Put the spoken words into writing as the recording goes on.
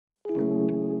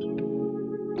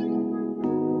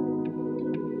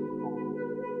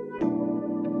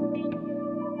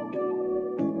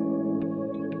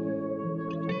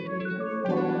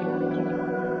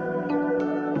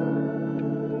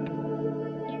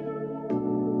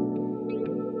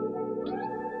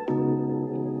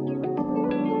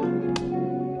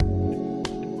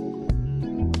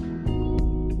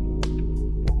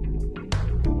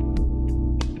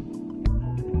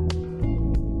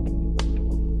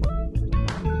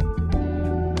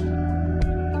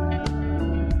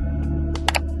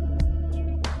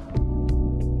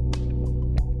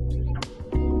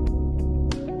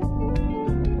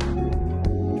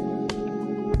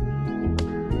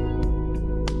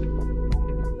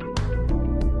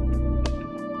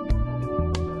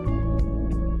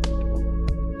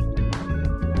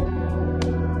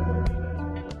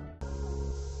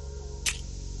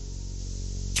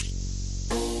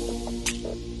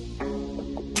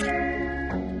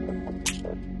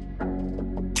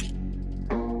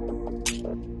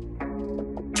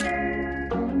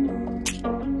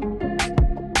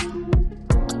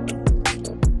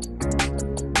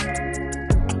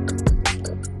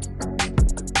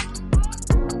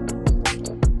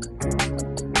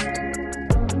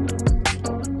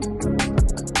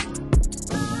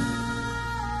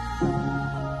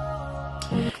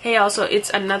Hey, also, it's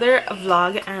another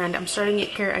vlog and I'm starting it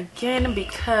here again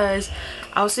because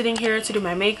I was sitting here to do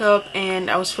my makeup and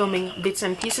I was filming bits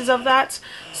and pieces of that,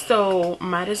 so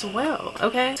might as well.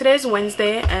 Okay, today's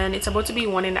Wednesday and it's about to be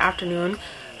 1 in the afternoon.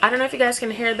 I don't know if you guys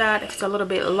can hear that. If it's a little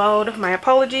bit loud, my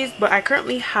apologies, but I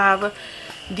currently have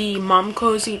the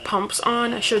Momcozy pumps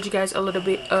on. I showed you guys a little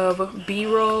bit of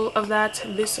b-roll of that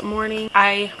this morning.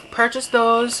 I purchased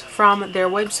those from their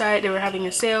website. They were having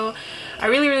a sale. I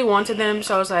really wanted them,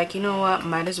 so I was like, you know what,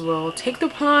 might as well take the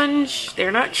plunge. They're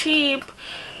not cheap,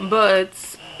 but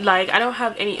like I don't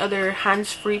have any other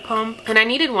hands-free pump and I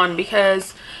needed one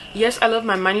because yes, I love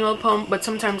my manual pump, but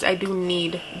sometimes I do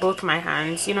need both my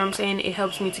hands, you know what I'm saying? It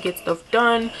helps me to get stuff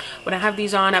done when I have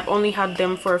these on. I've only had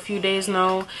them for a few days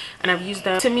now and I've used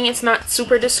them. To me, it's not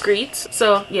super discreet,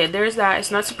 so yeah, there's that.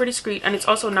 It's not super discreet and it's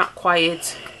also not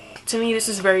quiet. To me, this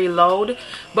is very loud,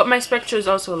 but my Spectre is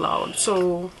also loud,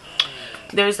 so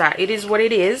there's that. It is what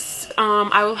it is.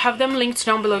 I will have them linked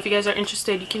down below if you guys are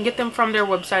interested. You can get them from their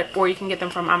website or you can get them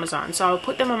from Amazon, so I'll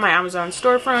put them on my Amazon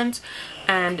storefront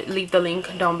and leave the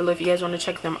link down below if you guys want to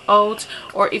check them out,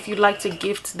 or if you'd like to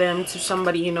gift them to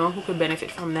somebody you know who could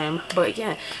benefit from them. But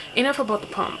yeah, enough about the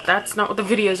pump. That's not what the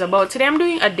video is about. Today I'm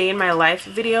doing a day in my life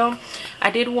video. I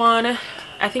did one,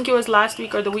 I think it was last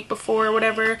week or the week before or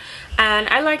whatever, and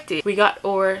I liked it. We got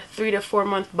our 3 to 4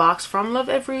 month box from Love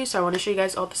Every, so I want to show you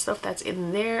guys all the stuff that's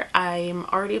in there. I'm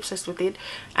already obsessed with it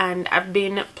and I've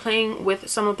been playing with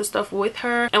some of the stuff with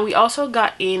her. And we also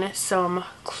got in some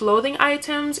clothing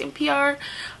items in PR.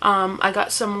 I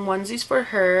got some onesies for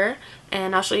her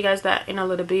and I'll show you guys that in a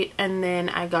little bit, and then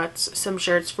I got some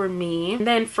shirts for me. And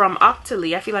then from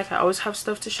Octoly, I feel like I always have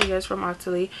stuff to show you guys from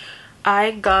Octoly.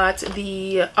 I got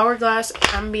the Hourglass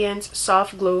Ambient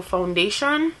Soft Glow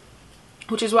Foundation,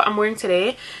 which is what I'm wearing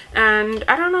today, and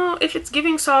I don't know if it's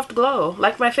giving soft glow.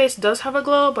 Like, my face does have a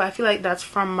glow, but I feel like that's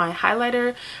from my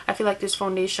highlighter. I feel like this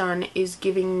foundation is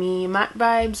giving me matte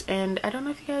vibes, and I don't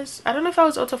know if you guys, I don't know if I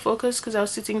was out of focus because I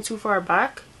was sitting too far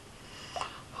back.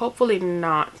 Hopefully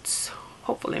not.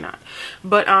 Hopefully not.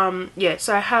 But yeah,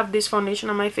 so I have this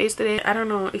foundation on my face today. I don't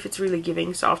know if it's really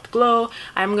giving soft glow.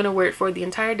 I'm gonna wear it for the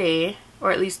entire day,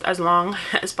 or at least as long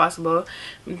as possible.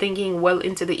 I'm thinking well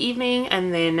into the evening,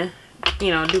 and then,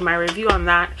 you know, do my review on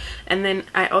that. And then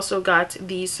I also got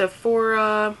the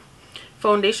Sephora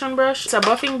foundation brush. It's a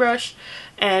buffing brush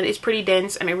and it's pretty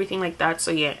dense and everything like that. So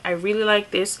yeah, I really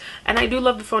like this, and I do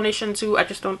love the foundation too. I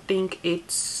just don't think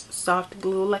it's soft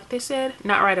glue like they said,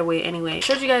 not right away anyway. I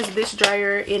showed you guys this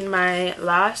dryer in my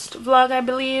last vlog, I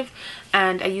believe,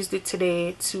 and I used it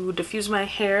today to diffuse my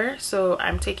hair, so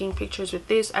I'm taking pictures with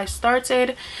this. I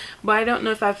started, but I don't know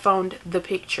if I found the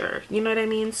picture, you know what I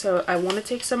mean? So I want to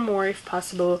take some more if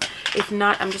possible. If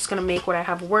not, I'm just gonna make what I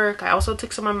have work. I also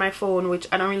took some on my phone, which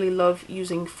I don't really love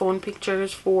using phone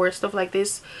pictures for stuff like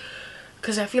this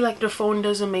because I feel like the phone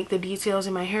doesn't make the details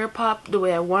in my hair pop the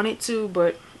way I want it to,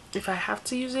 but if I have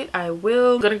to use it, I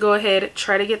will. I'm gonna go ahead,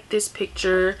 try to get this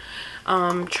picture,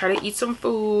 try to eat some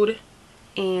food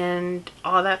and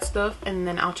all that stuff, and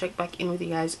then I'll check back in with you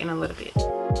guys in a little bit.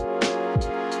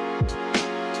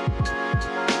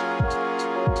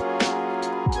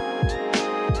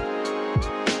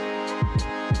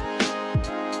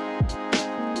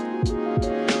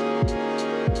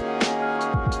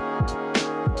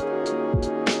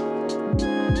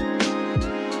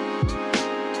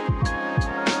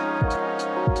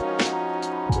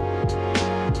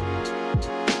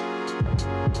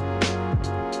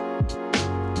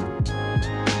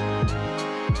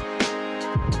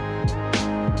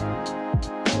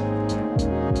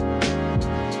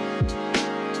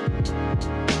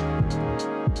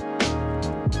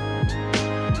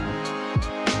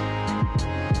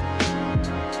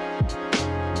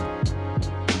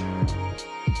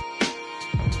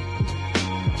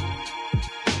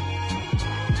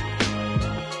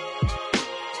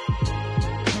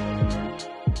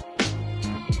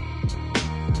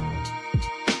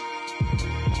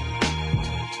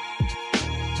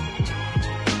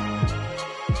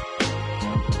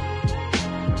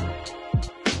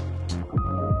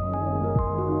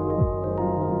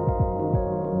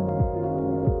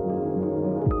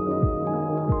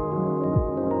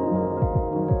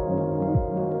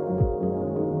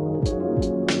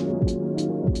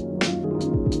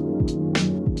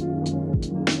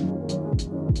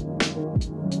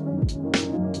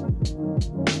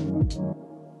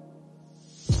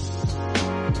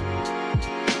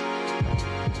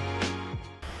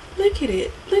 Look at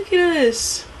it. Look at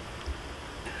us.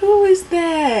 Who is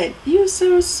that? You're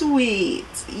so sweet.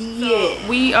 Yeah. So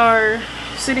we are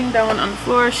sitting down on the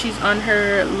floor. She's on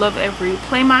her Love Every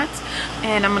playmat,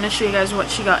 and I'm gonna show you guys what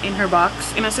she got in her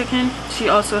box in a second. She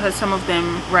also has some of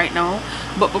them right now,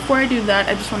 but before I do that,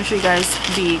 I just want to show you guys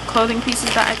the clothing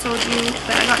pieces that I told you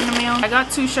that I got in the mail. I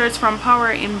got 2 shirts from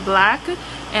Power in black,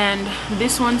 and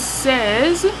this one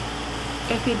says,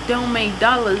 if it don't make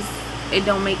dollars, it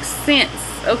don't make sense.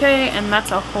 Okay, and that's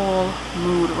a whole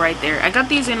mood right there. I got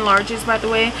these in larges, by the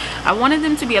way. I wanted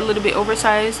them to be a little bit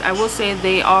oversized. I will say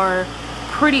they are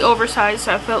pretty oversized,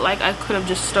 so I felt like I could have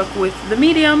just stuck with the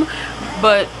medium,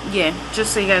 but yeah,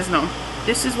 just so you guys know,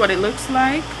 this is what it looks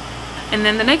like. And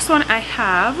then the next one I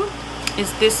have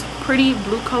is this pretty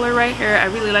blue color right here. I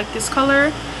really like this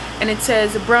color, and it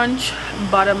says brunch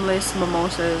bottomless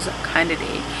mimosas kind of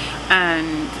day.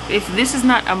 And if this is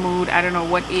not a mood, I don't know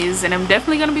what is. And I'm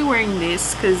definitely gonna be wearing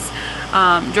this because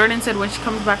Jordan said when she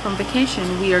comes back from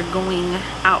vacation we are going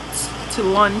out to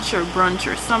lunch or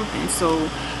brunch or something, so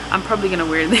I'm probably gonna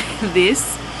wear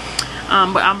this.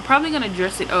 But I'm probably gonna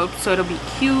dress it up so it'll be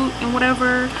cute and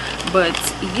whatever. But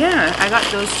yeah, I got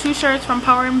those 2 shirts from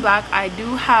Power in Black. I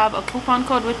do have a coupon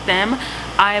code with them.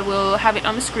 I will have it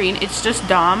on the screen. It's just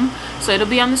Dom, so it'll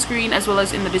be on the screen as well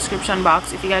as in the description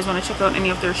box if you guys want to check out any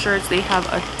of their shirts. They have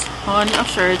a ton of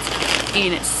shirts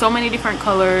in so many different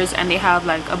colors, and they have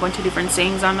like a bunch of different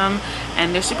sayings on them,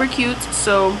 and they're super cute.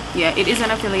 So yeah, it is an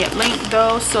affiliate link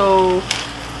though, so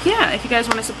yeah, if you guys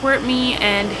want to support me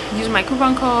and use my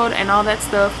coupon code and all that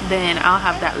stuff, then I'll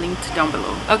have that linked down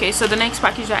below. Okay, so the next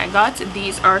package that I got,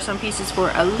 these are some pieces for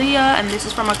Aaliyah, and this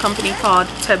is from a company called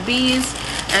Tabiz,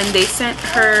 and they sent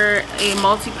her a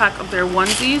multi-pack of their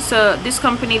onesies. So this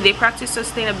company, they practice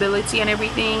sustainability and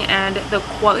everything, and the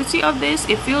quality of this,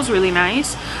 it feels really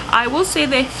nice. I will say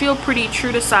they feel pretty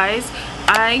true to size.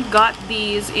 I got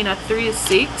these in a 3 to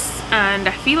 6, and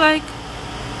I feel like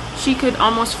she could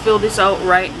almost fill this out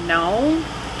right now,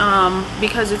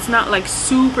 because it's not like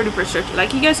super duper stretchy.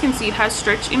 Like you guys can see, it has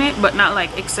stretch in it, but not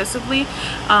like excessively.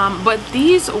 But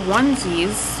these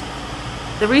onesies,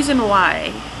 the reason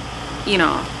why, you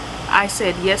know, I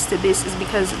said yes to this is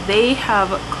because they have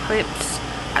clips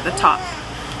at the top.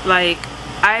 Like,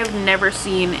 I've never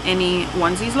seen any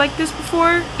onesies like this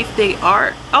before. If they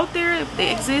are out there, if they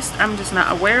exist, I'm just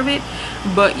not aware of it,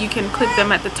 but you can clip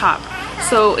them at the top.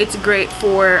 So it's great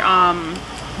for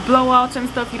blowouts and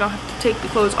stuff. You don't have to take the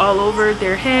clothes all over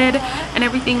their head and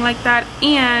everything like that,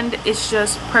 and it's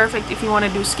just perfect if you want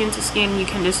to do skin to skin. You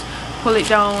can just pull it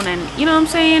down, and you know what I'm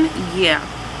saying. Yeah,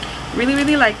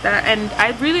 really like that, and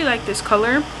I really like this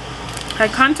color. I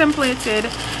contemplated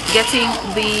getting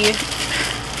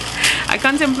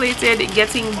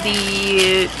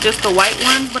just the white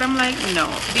ones, but I'm like, no,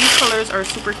 these colors are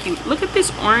super cute. Look at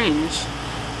this orange.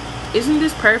 Isn't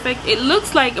this perfect? It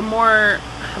looks like more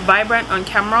vibrant on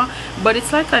camera, but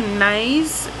it's like a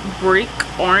nice brick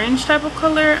orange type of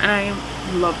color, and I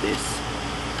love this.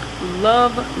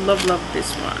 Love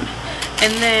this one.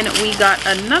 And then we got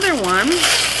another one,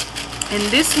 and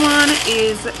this one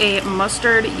is a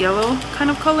mustard yellow kind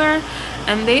of color,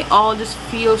 and they all just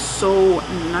feel so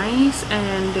nice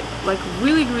and like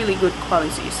really good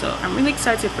quality. So I'm really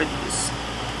excited for these.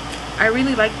 I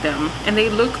really like them, and they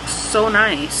look so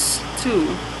nice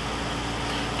too.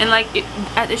 And like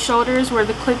at the shoulders where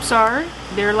the clips are,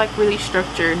 they're like really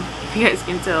structured, if you guys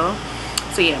can tell.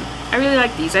 So yeah, I really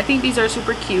like these. I think these are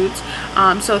super cute.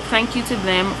 So thank you to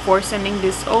them for sending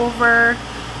this over.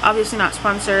 Obviously not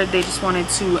sponsored, they just wanted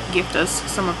to gift us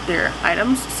some of their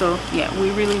items. So yeah, we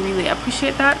really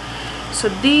appreciate that. So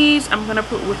these I'm gonna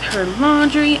put with her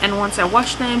laundry, and once I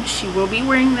wash them, she will be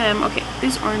wearing them. Okay,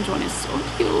 this orange one is so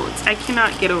cute. I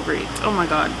cannot get over it. Oh my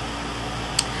god.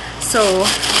 So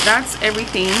that's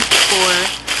everything for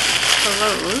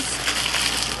clothes.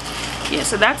 Yeah,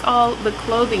 so that's all the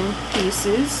clothing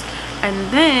pieces, and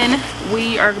then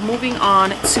we are moving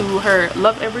on to her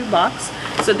Love Every box.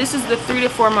 So this is the 3 to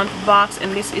 4 month box,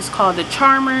 and this is called the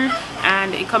Charmer,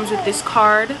 and it comes with this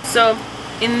card. So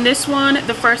in this one,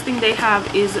 the first thing they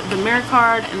have is the mirror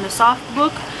card and the soft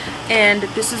book, and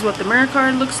this is what the mirror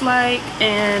card looks like,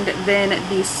 and then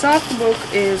the soft book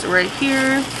is right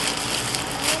here.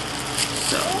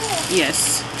 So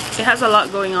yes, it has a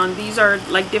lot going on. These are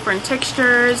like different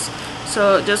textures,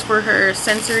 so just for her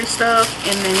sensory stuff.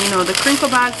 And then, you know, the crinkle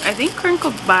bags. I think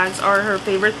crinkle bags are her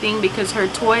favorite thing, because her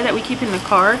toy that we keep in the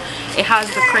car, it has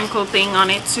the crinkle thing on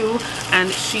it too, and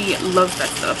she loves that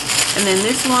stuff. And then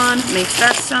this one makes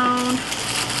that sound.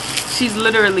 She's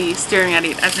literally staring at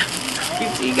it as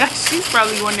I'm to you guys. She's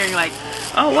probably wondering like,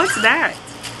 oh, what's that?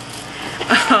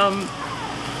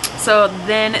 So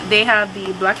then they have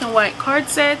the black and white card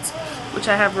set, which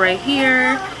I have right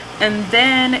here, And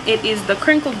then it is the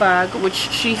crinkle bag, which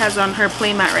she has on her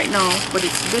playmat right now, but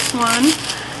it's this one.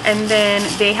 And then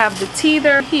they have the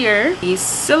teether here, the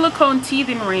silicone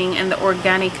teething ring, and the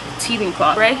organic teething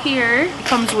cloth. Right here, it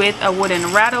comes with a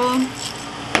wooden rattle,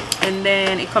 and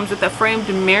then it comes with a framed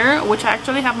mirror, which I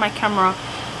actually have my camera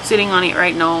sitting on it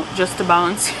right now just to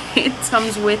balance it. It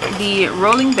comes with the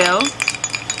rolling bell,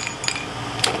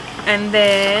 and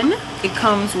then it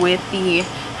comes with the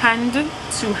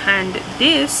hand-to-hand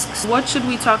discs. What should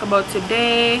we talk about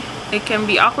today? It can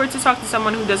be awkward to talk to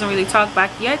someone who doesn't really talk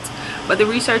back yet, but the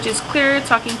research is clear.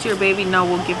 Talking to your baby now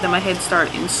will give them a head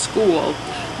start in school.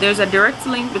 There's a direct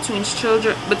link between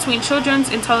children's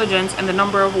intelligence and the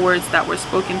number of words that were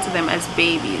spoken to them as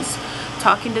babies.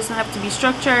 Talking doesn't have to be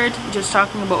structured, just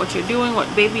talking about what you're doing,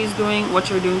 what baby is doing, what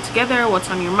you're doing together, what's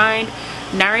on your mind.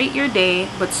 Narrate your day,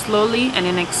 but slowly and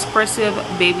in expressive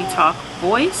baby talk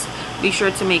voice. Be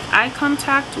sure to make eye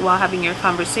contact while having your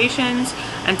conversations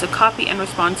and to copy and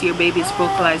respond to your baby's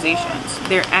vocalizations.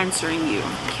 They're answering you.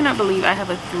 I cannot believe I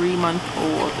have a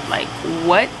 3-month-old. Like,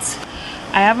 what?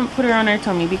 I haven't put her on her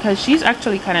tummy because she's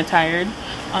actually kind of tired.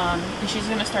 And she's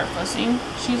gonna start fussing.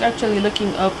 She's actually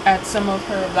looking up at some of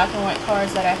her black and white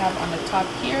cards that I have on the top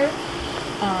here.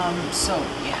 So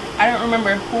yeah, I don't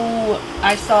remember who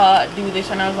I saw do this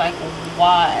and I was like,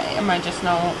 why am I just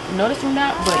now noticing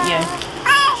that? But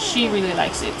yeah, she really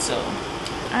likes it, so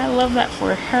I love that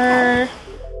for her.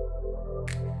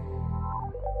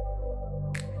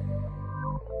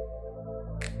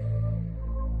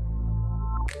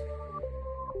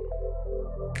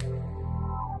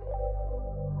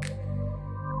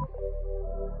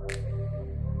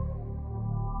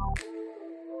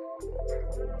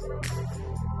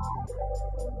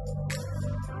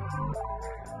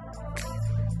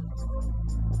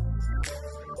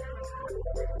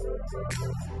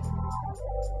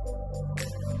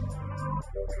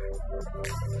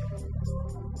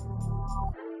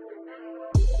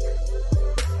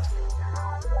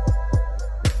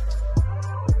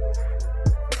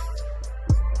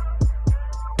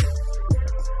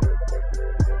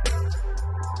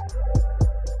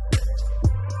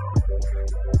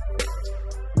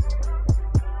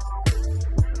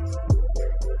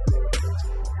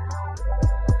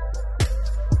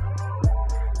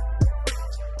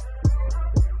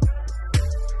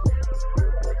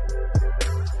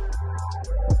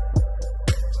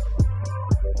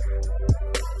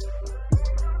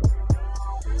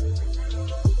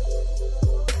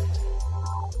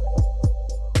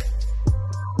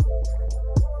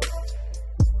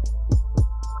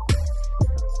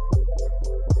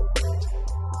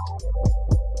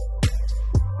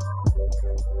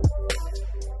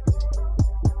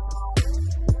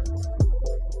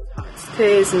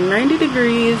 Today is 90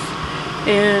 degrees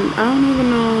and I don't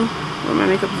even know what my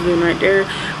makeup is doing right there,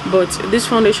 but this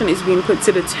foundation is being put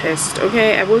to the test.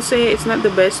 Okay, I will say it's not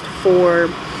the best for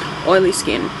oily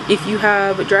skin. If you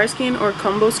have dry skin or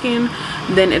combo skin,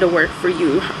 then it'll work for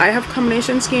you. I have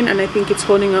combination skin and I think it's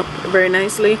holding up very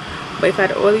nicely, but if I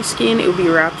had oily skin, it would be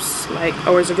wraps like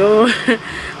hours ago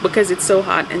because it's so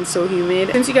hot and so humid.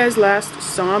 Since you guys last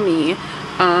saw me,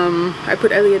 I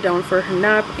put Elliot down for her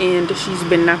nap and she's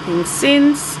been napping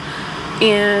since,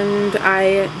 and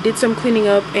I did some cleaning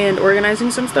up and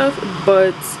organizing some stuff,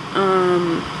 but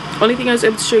only thing I was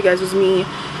able to show you guys was me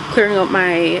clearing up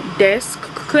my desk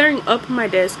and clearing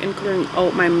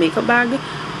out my makeup bag,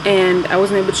 and I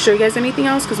wasn't able to show you guys anything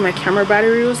else because my camera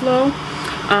battery was low.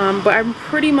 But I'm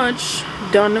pretty much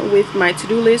done with my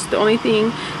to-do list. The only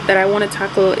thing that I want to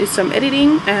tackle is some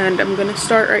editing, and I'm gonna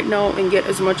start right now and get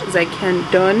as much as I can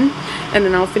done, and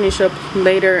then I'll finish up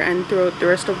later and throughout the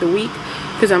rest of the week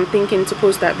because I'm thinking to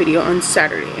post that video on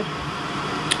Saturday.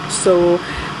 So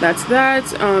that's that.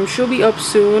 She'll be up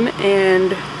soon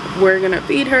and we're gonna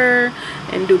feed her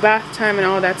and do bath time and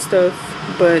all that stuff,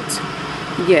 but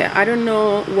yeah, I don't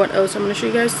know what else I'm gonna show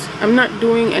you guys. I'm not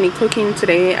doing any cooking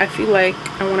today. I feel like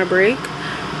I want a break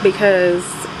because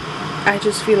I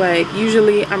just feel like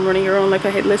usually I'm running around like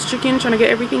a headless chicken trying to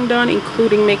get everything done,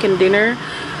 including making dinner.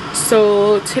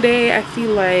 So today I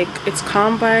feel like it's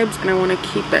calm vibes and I want to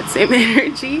keep that same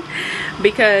energy,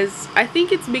 because I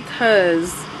think it's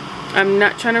because I'm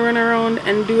not trying to run around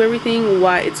and do everything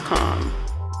while it's calm.